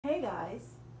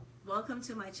guys. Welcome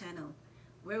to my channel,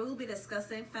 where we'll be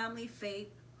discussing family, faith,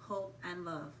 hope, and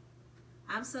love.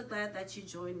 I'm so glad that you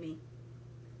joined me.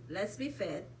 Let's be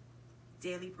fed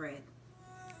daily bread.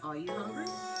 Are you hungry?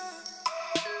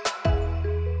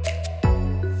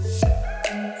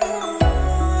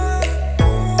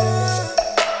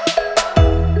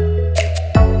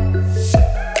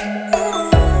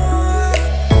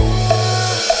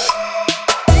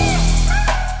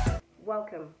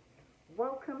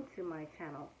 Welcome to my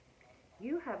channel.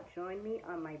 You have joined me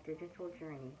on my digital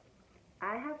journey.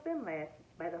 I have been led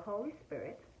by the Holy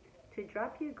Spirit to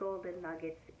drop you golden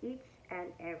nuggets each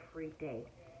and every day.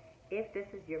 If this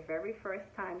is your very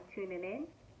first time tuning in,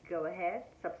 go ahead,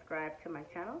 subscribe to my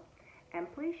channel,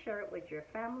 and please share it with your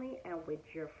family and with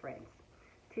your friends.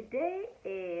 Today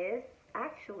is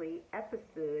actually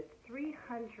episode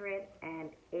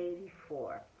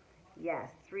 384.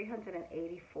 Yes,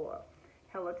 384.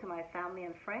 Hello to my family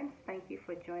and friends. Thank you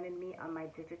for joining me on my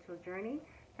digital journey.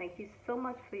 Thank you so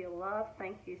much for your love.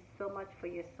 Thank you so much for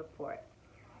your support.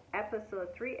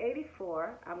 Episode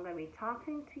 384, I'm going to be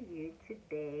talking to you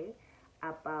today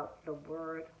about the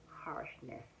word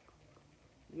harshness.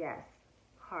 Yes,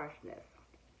 harshness.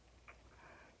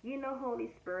 You know, Holy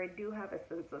Spirit do have a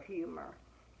sense of humor.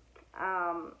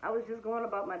 I was just going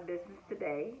about my business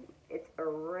today. It's a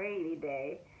rainy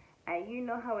day. And you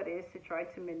know how it is to try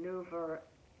to maneuver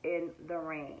in the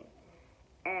rain.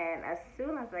 And as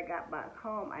soon as I got back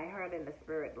home, I heard in the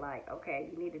spirit, like, okay,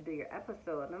 you need to do your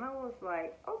episode. And I was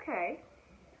like, okay.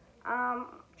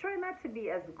 Try not to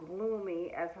be as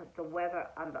gloomy as the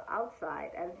weather on the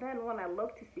outside. And then when I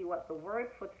looked to see what the word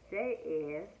for today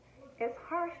is, it's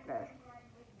harshness.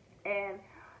 And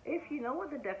if you know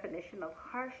what the definition of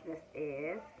harshness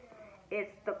is,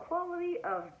 it's the quality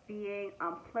of being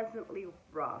unpleasantly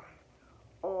rough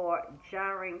or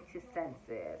jarring to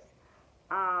senses.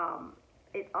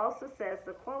 It also says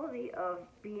the quality of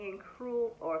being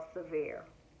cruel or severe.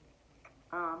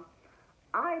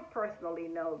 I personally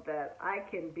know that I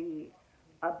can be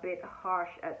a bit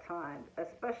harsh at times,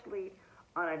 especially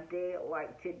on a day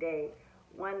like today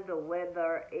when the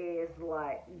weather is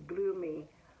like gloomy.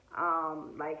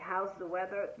 Like, how's the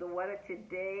weather? The weather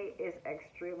today is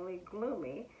extremely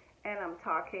gloomy, and I'm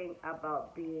talking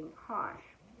about being harsh.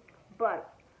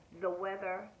 But the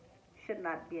weather should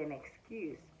not be an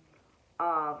excuse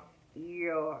of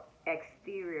your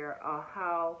exterior or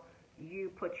how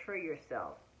you portray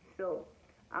yourself. So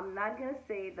I'm not going to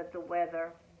say that the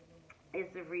weather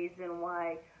is the reason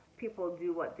why people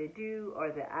do what they do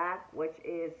or they act, which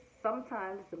is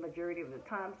sometimes the majority of the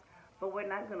times, but we're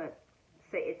not going to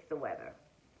say it's the weather.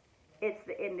 It's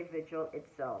the individual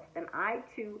itself. And I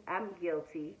too am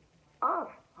guilty of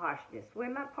harshness.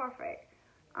 We're not perfect.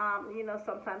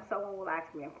 Sometimes someone will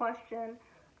ask me a question.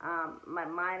 My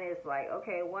mind is like,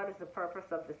 okay, what is the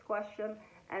purpose of this question?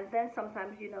 And then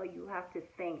sometimes, you have to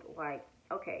think like,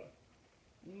 okay,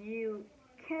 you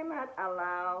cannot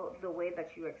allow the way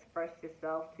that you express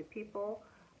yourself to people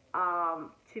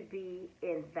to be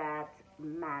in that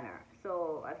manner.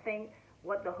 So I think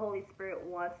what the Holy Spirit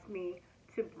wants me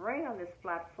to bring on this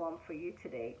platform for you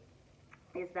today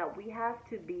is that we have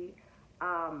to be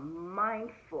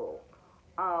mindful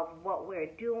of what we're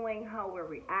doing, how we're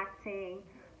reacting.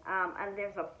 And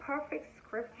there's a perfect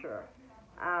scripture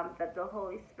that the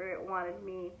Holy Spirit wanted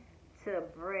me to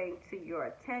bring to your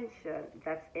attention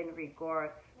that's in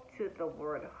regard to the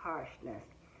word harshness.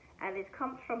 And it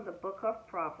comes from the book of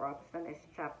Proverbs, and it's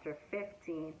chapter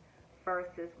 15,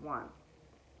 verses 1.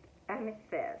 And it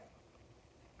says,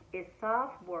 a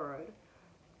soft word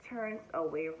turns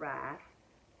away wrath,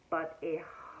 but a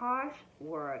harsh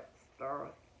word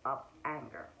stirs up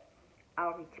anger.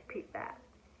 I'll repeat that.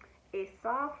 A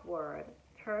soft word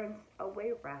turns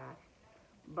away wrath,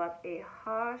 but a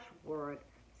harsh word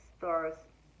stirs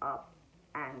up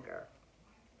anger.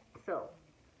 So,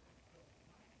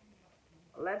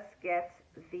 let's get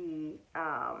the,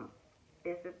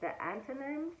 is it the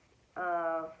antonyms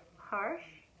of harsh?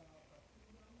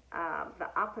 The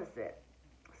opposite: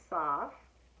 soft,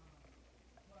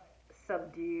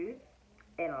 subdued,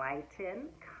 enlightened,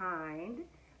 kind,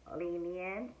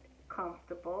 lenient,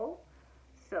 comfortable.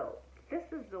 So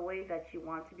this is the way that you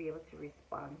want to be able to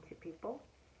respond to people.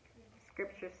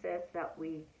 Scripture says that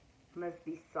we must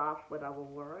be soft with our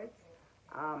words.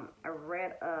 I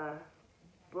read a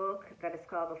book that is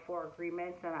called The Four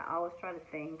Agreements, and I always try to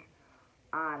think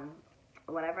on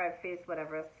whenever I face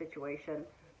whatever situation,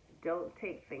 don't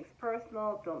take things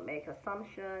personal, don't make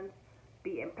assumptions,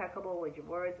 be impeccable with your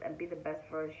words, and be the best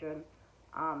version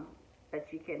that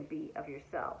you can be of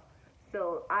yourself.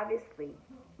 So obviously,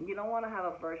 you don't want to have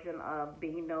a version of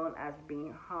being known as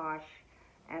being harsh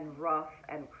and rough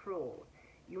and cruel.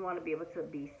 You want to be able to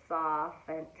be soft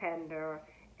and tender,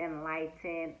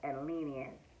 enlightened and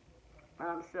lenient.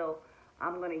 So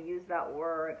I'm going to use that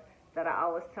word that I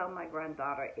always tell my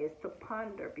granddaughter is to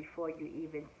ponder before you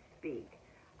even speak.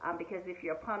 Because if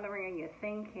you're pondering and you're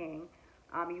thinking,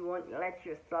 you won't let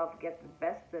yourself get the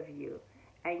best of you,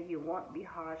 and you won't be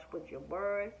harsh with your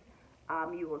words.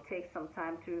 You will take some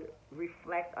time to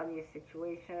reflect on your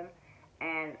situation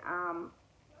and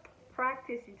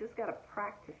practice. You just got to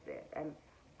practice it. And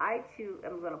I too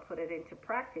am going to put it into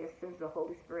practice, since the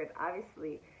Holy Spirit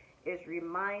obviously is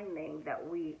reminding that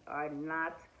we are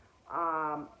not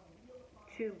um,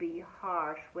 to be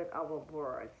harsh with our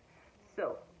words.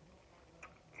 So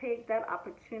take that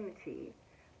opportunity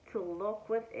to look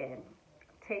within,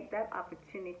 take that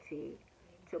opportunity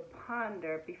to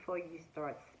ponder before you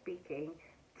start speaking,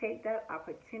 take that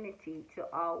opportunity to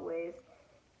always,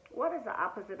 what is the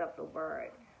opposite of the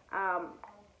word? Um,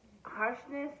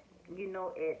 Harshness,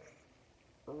 it's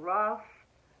rough,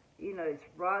 it's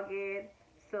rugged.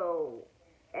 So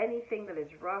anything that is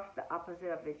rough, the opposite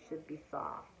of it should be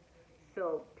soft.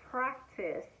 So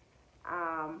practice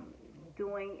um,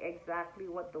 doing exactly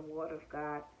what the Word of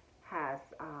God has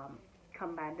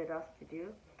commanded us to do,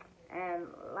 and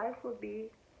life will be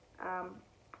um,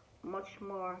 much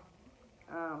more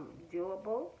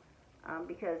doable,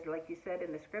 because, like you said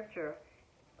in the scripture,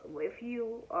 if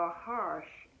you are harsh,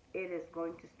 it is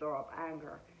going to store up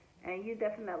anger. And you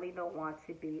definitely don't want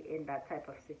to be in that type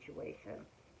of situation.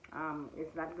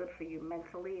 It's not good for you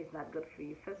mentally, it's not good for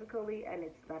you physically, and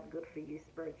it's not good for you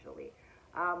spiritually.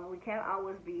 We can't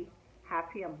always be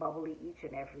happy and bubbly each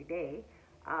and every day.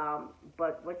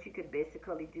 But what you could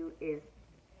basically do is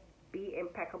be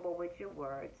impeccable with your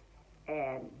words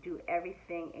and do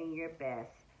everything in your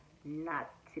best not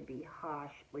to be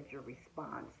harsh with your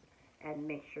response, and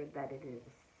make sure that it is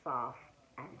a soft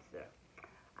answer.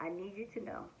 I need you to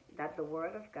know that the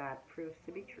Word of God proves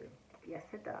to be true. Yes,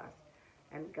 it does.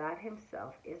 And God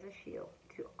Himself is a shield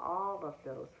to all of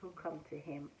those who come to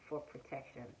Him for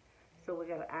protection. So we're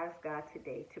going to ask God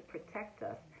today to protect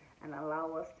us and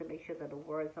allow us to make sure that the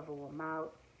words of our mouth,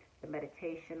 the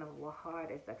meditation of our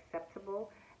heart is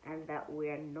acceptable, and that we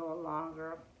are no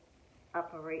longer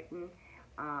operating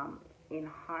in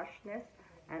harshness,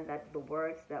 and that the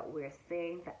words that we're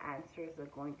saying, the answers are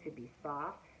going to be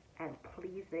soft and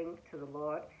pleasing to the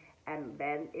Lord, and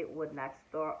then it would not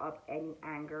store up any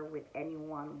anger with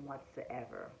anyone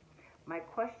whatsoever. My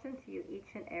question to you each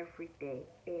and every day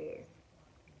is,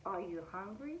 are you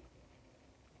hungry?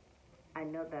 I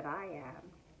know that I am.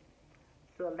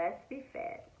 So let's be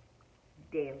fed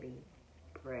daily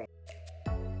bread.